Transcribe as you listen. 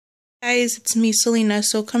Guys, it's me, Selena.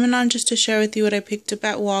 So coming on just to share with you what I picked up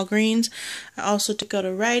at Walgreens. I also did go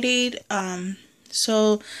to Rite.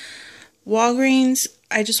 So Walgreens,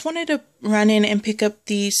 I just wanted to run in and pick up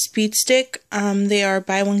the Speed Stick. They are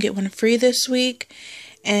buy one get one free this week,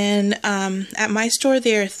 and at my store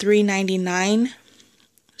they are $3.99.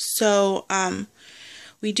 So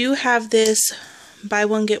we do have this buy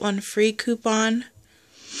one get one free coupon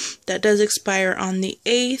that does expire on the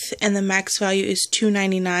 8th, and the max value is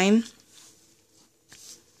 $2.99.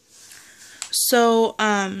 So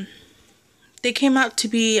they came out to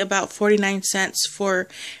be about 49 cents for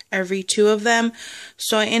every two of them.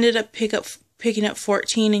 So I ended up picking up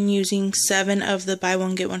 14 and using 7 of the buy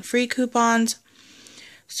one get one free coupons.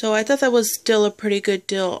 So I thought that was still a pretty good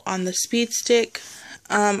deal on the Speed Stick.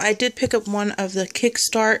 I did pick up one of the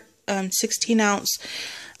Kickstart 16-ounce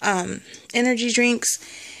energy drinks,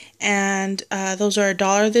 and those are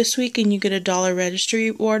 $1 this week, and you get a $1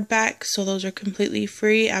 registry reward back. So those are completely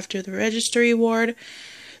free after the registry reward.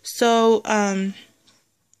 So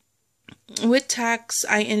with tax,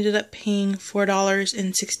 I ended up paying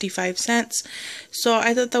 $4.65. So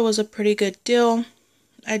I thought that was a pretty good deal.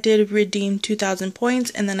 I did redeem 2,000 points,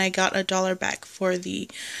 and then I got $1 back for the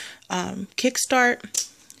Kickstart.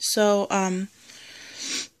 So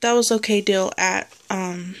that was okay deal at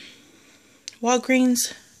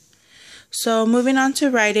Walgreens. So moving on to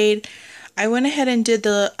Rite Aid, I went ahead and did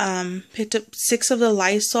the picked up 6 of the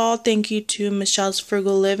Lysol. Thank you to Michelle's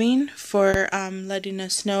Frugal Living for letting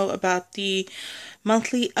us know about the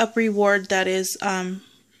monthly up reward that is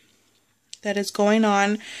going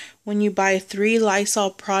on. When you buy 3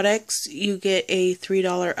 Lysol products, you get a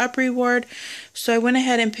 $3 up reward. So I went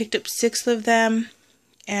ahead and picked up 6 of them,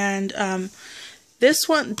 and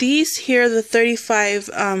these here, the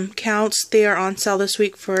 35 counts, they are on sale this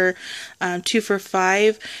week for 2 for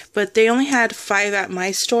 $5, but they only had 5 at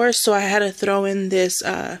my store, so I had to throw in this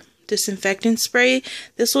disinfectant spray.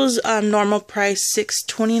 This was normal price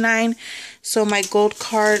 $6.29. So my gold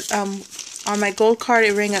card, on my gold card,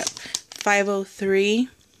 it rang up 503,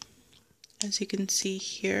 as you can see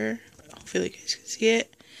here. Hopefully you guys can see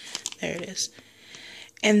it. There it is.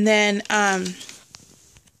 And then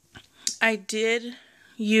I did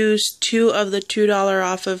use 2 of the $2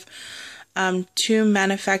 off of 2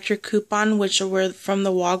 manufacturer coupon, which were from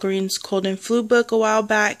the Walgreens cold and flu book a while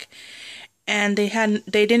back, and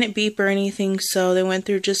they didn't beep or anything, so they went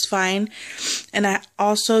through just fine. And I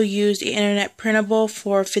also used the internet printable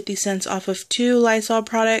for 50 cents off of 2 Lysol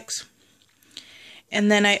products.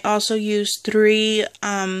 And then I also used 3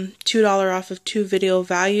 $2 off of 2 video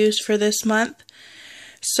values for this month.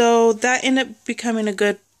 So that ended up becoming a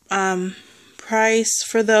good price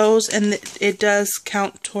for those, and it does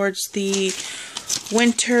count towards the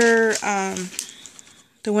winter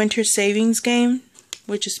savings game,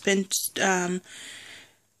 which has been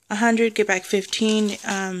 100 get back 15,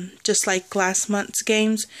 just like last month's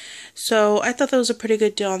games. So I thought that was a pretty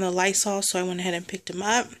good deal on the Lysol, so I went ahead and picked them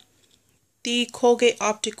up. The Colgate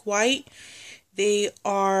Optic White, they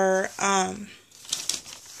are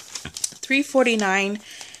 $3.49,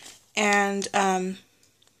 and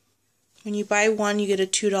when you buy one, you get a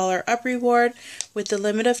 $2 up reward with the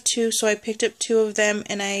limit of 2. So I picked up 2 of them,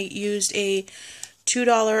 and I used a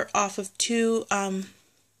 $2 off of 2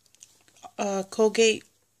 Colgate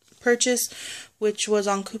purchase, which was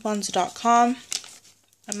on coupons.com.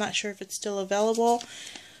 I'm not sure if it's still available.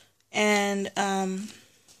 And I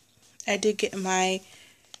did get my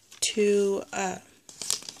 $2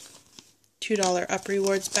 up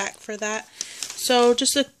rewards back for that. So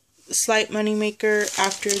just a slight money maker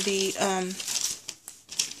after the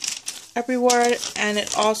up reward, and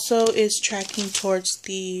it also is tracking towards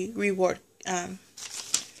the reward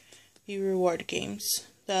games,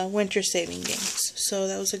 the winter saving games. So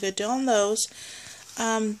that was a good deal on those.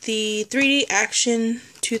 The 3D Action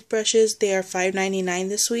toothbrushes, they are $5.99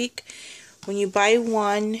 this week. When you buy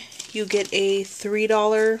one, you get a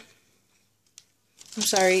 $2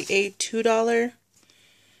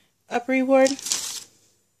 up reward.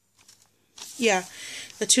 Yeah,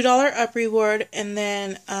 the $2 up reward, and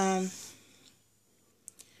then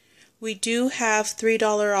we do have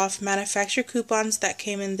 $3 off manufacturer coupons that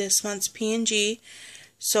came in this month's P&G.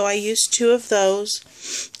 So I used 2 of those,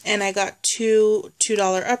 and I got 2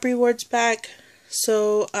 $2 up rewards back.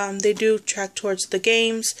 So they do track towards the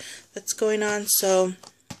games that's going on. So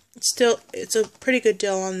it's a pretty good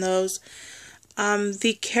deal on those.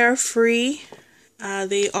 The Carefree,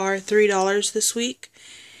 they are $3 this week.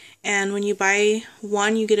 And when you buy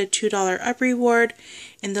one, you get a $2 up reward,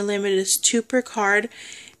 and the limit is 2 per card.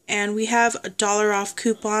 And we have $1 off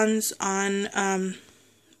coupons on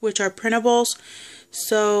which are printables.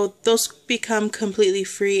 So those become completely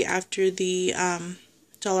free after the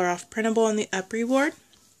dollar off printable and the up reward.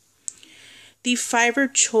 The Fiber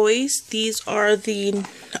Choice, these are the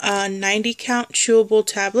 90 count chewable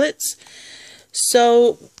tablets.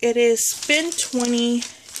 So it is spend 20,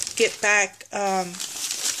 get back 10,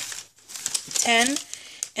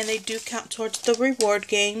 and they do count towards the reward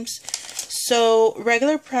games. So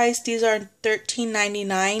regular price, these are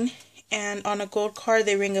 $13.99, and on a gold card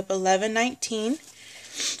they ring up $11.19.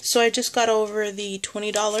 So I just got over the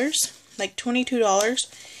 $20, like $22,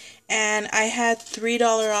 and I had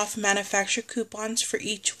 $3 off manufacturer coupons for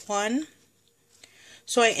each one.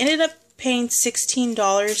 So I ended up paying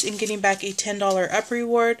 $16 and getting back a $10 up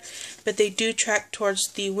reward, but they do track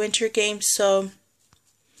towards the winter games, so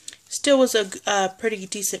still was a pretty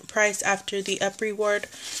decent price after the up reward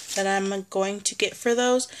that I'm going to get for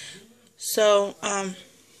those. So I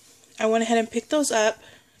went ahead and picked those up.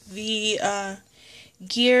 The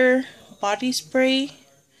Gear body spray,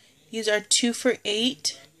 these are 2 for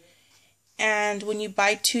 $8, and when you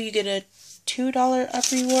buy 2 you get a $2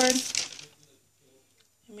 up reward.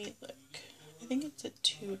 Let me look. I think it's a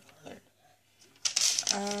 $2.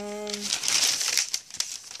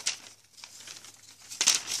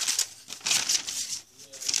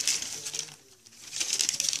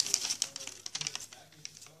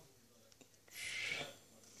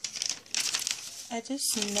 I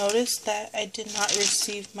just noticed that I did not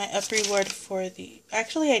receive my up reward for the...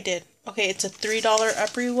 Actually, I did. Okay, it's a $3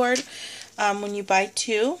 up reward when you buy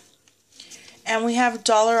 2. And we have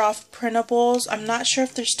dollar off printables. I'm not sure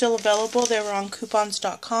if they're still available. They were on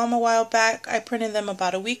coupons.com a while back. I printed them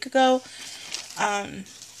about a week ago. And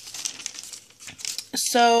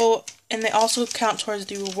they also count towards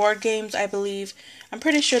the reward games, I believe. I'm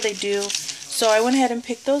pretty sure they do. So I went ahead and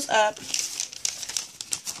picked those up.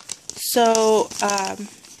 So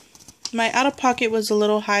my out-of-pocket was a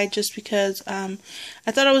little high just because I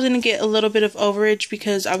thought I was going to get a little bit of overage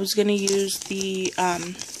because I was going to use the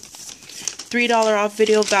 $3 off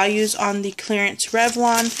video values on the clearance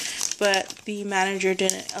Revlon, but the manager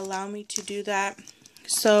didn't allow me to do that.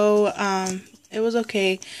 So it was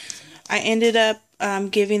okay. I ended up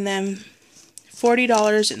giving them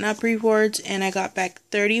 $40 in up rewards, and I got back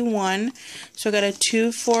 31. So I got a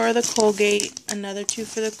 2 for the Colgate, another 2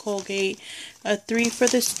 for the Colgate, a 3 for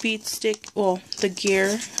the Speed Stick, well, the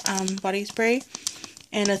Gear body spray,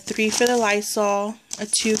 and a 3 for the Lysol, a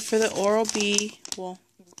 2 for the Oral-B, well,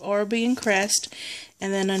 Oral-B and Crest,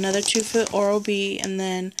 and then another 2 for the Oral-B, and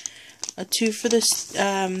then a 2 for the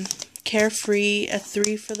Carefree, a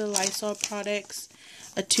 3 for the Lysol products,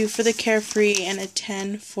 a 2 for the Carefree, and a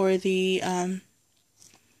 10 for the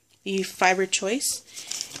Fiber Choice.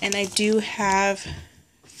 And I do have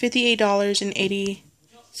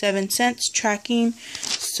 $58.87 tracking,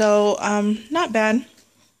 so not bad.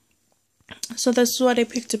 So this is what I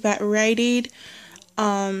picked up at Rite.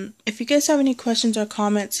 If you guys have any questions or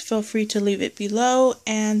comments, feel free to leave it below,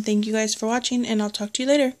 and thank you guys for watching, and I'll talk to you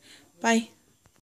later. Bye.